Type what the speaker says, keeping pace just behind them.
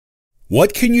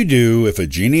What can you do if a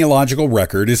genealogical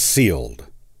record is sealed?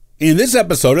 In this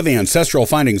episode of the Ancestral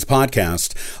Findings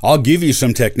Podcast, I'll give you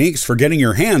some techniques for getting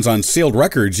your hands on sealed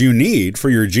records you need for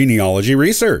your genealogy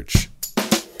research.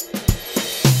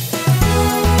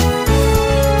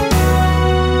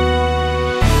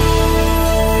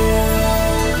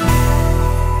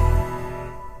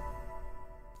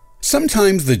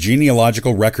 Sometimes the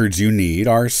genealogical records you need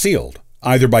are sealed,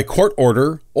 either by court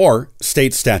order or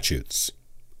state statutes.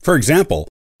 For example,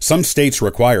 some states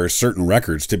require certain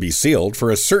records to be sealed for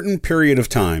a certain period of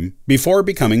time before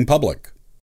becoming public.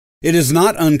 It is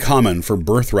not uncommon for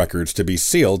birth records to be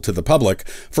sealed to the public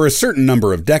for a certain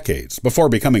number of decades before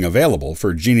becoming available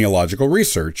for genealogical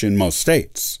research in most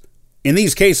states. In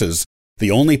these cases, the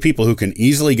only people who can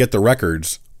easily get the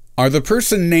records are the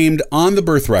person named on the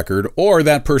birth record or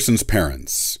that person's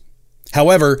parents.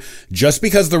 However, just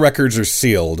because the records are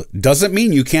sealed doesn't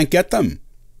mean you can't get them.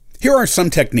 Here are some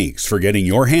techniques for getting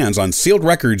your hands on sealed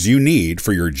records you need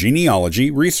for your genealogy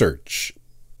research.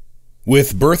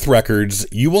 With birth records,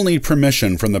 you will need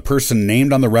permission from the person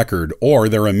named on the record or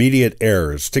their immediate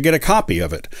heirs to get a copy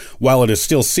of it while it is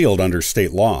still sealed under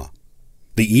state law.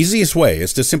 The easiest way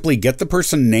is to simply get the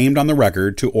person named on the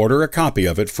record to order a copy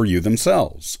of it for you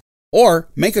themselves, or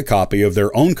make a copy of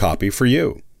their own copy for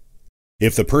you.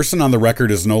 If the person on the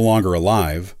record is no longer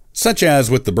alive, such as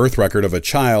with the birth record of a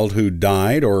child who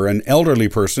died or an elderly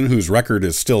person whose record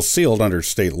is still sealed under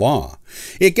state law,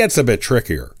 it gets a bit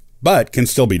trickier, but can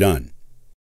still be done.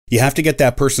 You have to get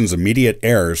that person's immediate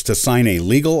heirs to sign a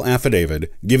legal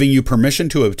affidavit giving you permission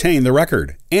to obtain the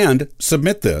record, and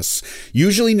submit this,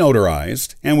 usually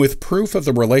notarized and with proof of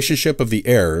the relationship of the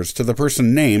heirs to the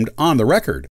person named on the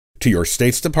record, to your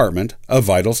state's Department of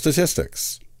Vital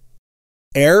Statistics.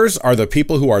 Heirs are the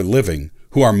people who are living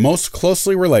who are most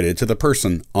closely related to the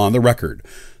person on the record,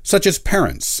 such as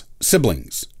parents,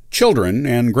 siblings, children,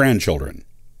 and grandchildren.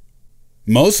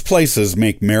 Most places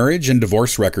make marriage and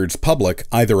divorce records public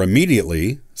either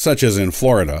immediately, such as in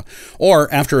Florida,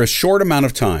 or after a short amount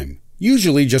of time,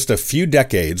 usually just a few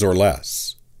decades or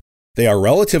less. They are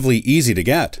relatively easy to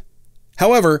get.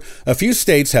 However, a few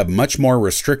states have much more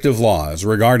restrictive laws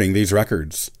regarding these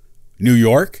records. New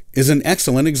York is an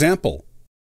excellent example.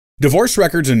 Divorce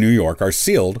records in New York are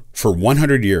sealed for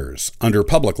 100 years under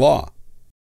public law.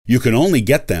 You can only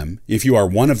get them if you are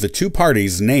one of the two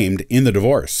parties named in the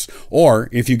divorce, or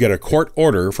if you get a court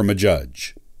order from a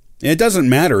judge. It doesn't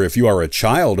matter if you are a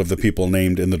child of the people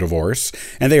named in the divorce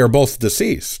and they are both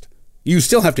deceased. You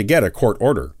still have to get a court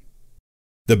order.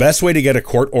 The best way to get a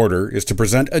court order is to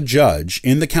present a judge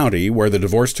in the county where the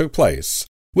divorce took place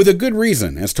with a good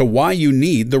reason as to why you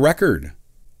need the record.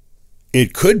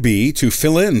 It could be to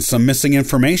fill in some missing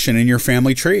information in your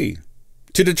family tree,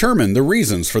 to determine the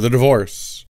reasons for the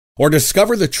divorce, or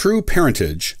discover the true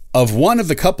parentage of one of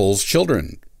the couple's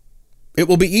children. It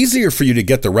will be easier for you to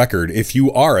get the record if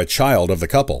you are a child of the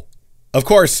couple. Of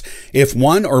course, if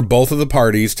one or both of the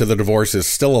parties to the divorce is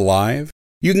still alive,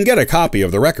 you can get a copy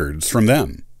of the records from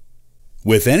them.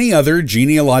 With any other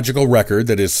genealogical record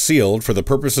that is sealed for the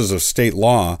purposes of state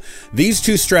law, these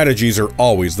two strategies are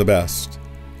always the best.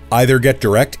 Either get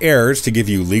direct heirs to give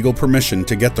you legal permission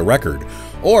to get the record,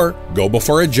 or go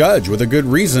before a judge with a good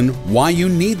reason why you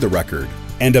need the record,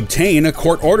 and obtain a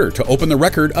court order to open the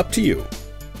record up to you.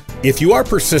 If you are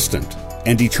persistent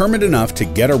and determined enough to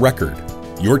get a record,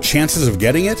 your chances of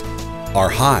getting it are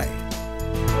high.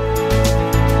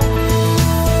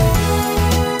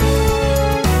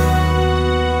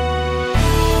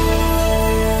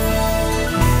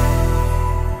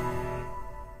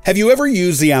 Have you ever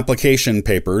used the application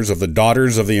papers of the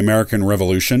Daughters of the American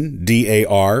Revolution,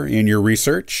 DAR, in your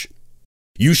research?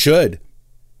 You should.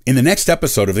 In the next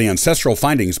episode of the Ancestral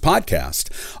Findings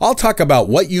Podcast, I'll talk about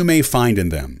what you may find in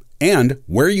them and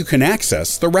where you can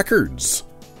access the records.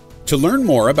 To learn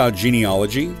more about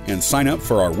genealogy and sign up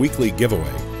for our weekly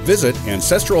giveaway, visit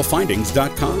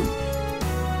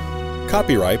ancestralfindings.com.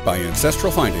 Copyright by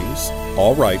Ancestral Findings,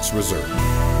 all rights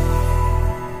reserved.